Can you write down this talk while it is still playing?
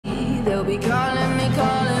They'll be calling me,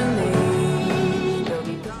 calling me. They'll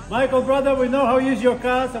be Michael, brother, we know how you use your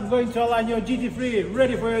cars. I'm going to align your GT3,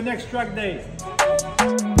 ready for your next track day.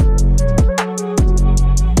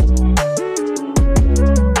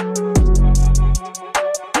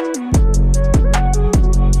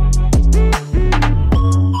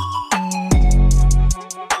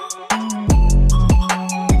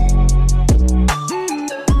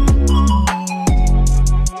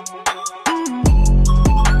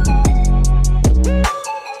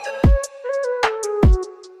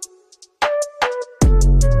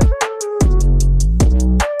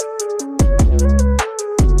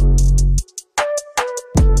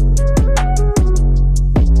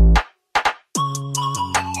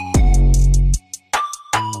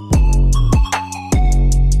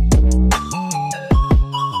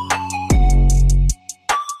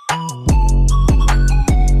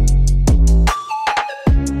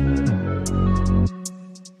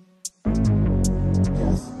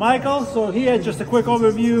 Michael, so here just a quick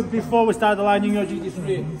overview before we start aligning your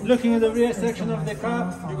GT3. Looking at the rear section of the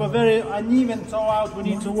car, you've got very uneven toe out we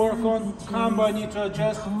need to work on, camber I need to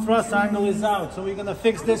adjust, thrust angle is out, so we're going to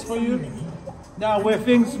fix this for you. Now where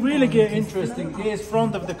things really get interesting is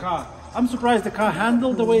front of the car. I'm surprised the car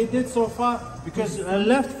handled the way it did so far, because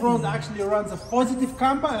left front actually runs a positive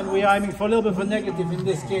camber and we're aiming for a little bit of a negative in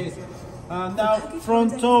this case. Now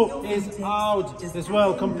front toe is out as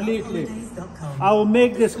well completely. I will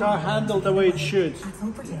make this car handle the way it should.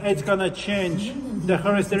 It's gonna change the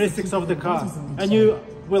characteristics of the car and you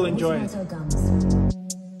will enjoy it.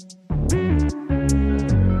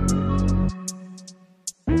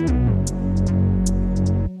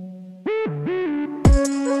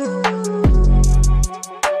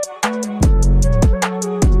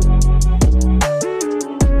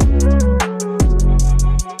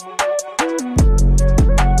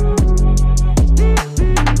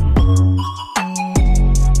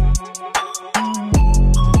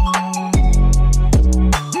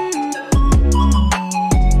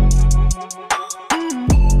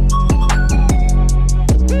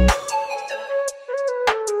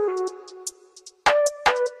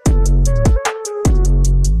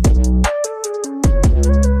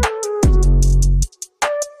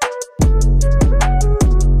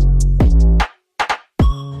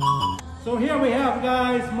 So here we have,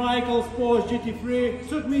 guys, Michael's Porsche GT3.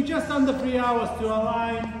 Took me just under 3 hours to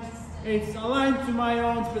align. It's aligned to my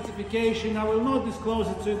own specification. I will not disclose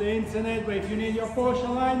it to the internet, but if you need your Porsche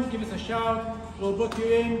aligned, give us a shout. We'll book you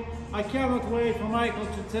in. I cannot wait for Michael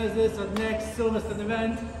to test this at next Silverstone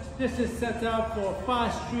event. This is set up for a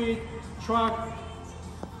fast street track.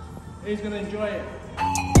 He's gonna enjoy it.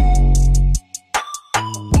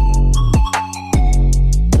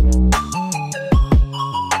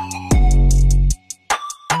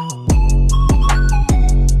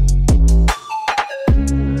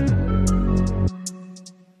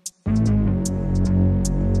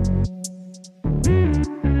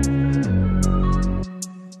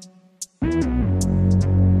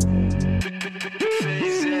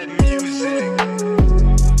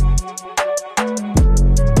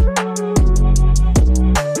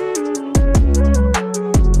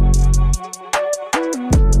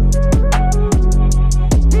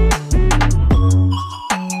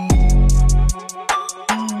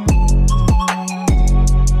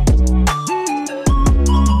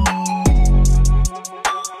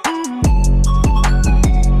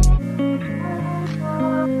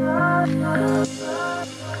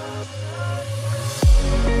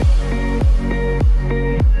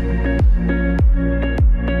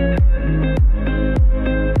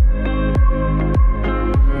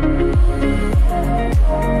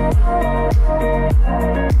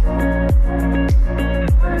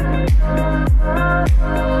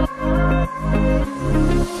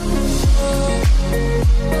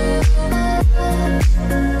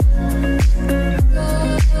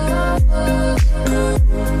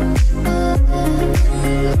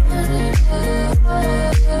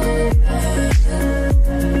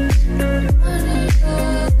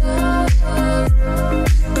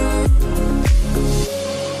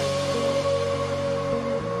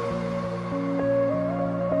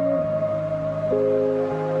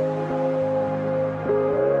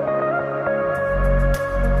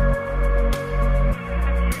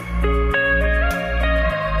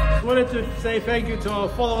 Wanted to say thank you to our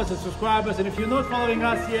followers and subscribers, and if you're not following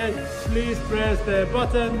us yet, please press the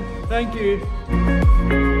button. Thank you.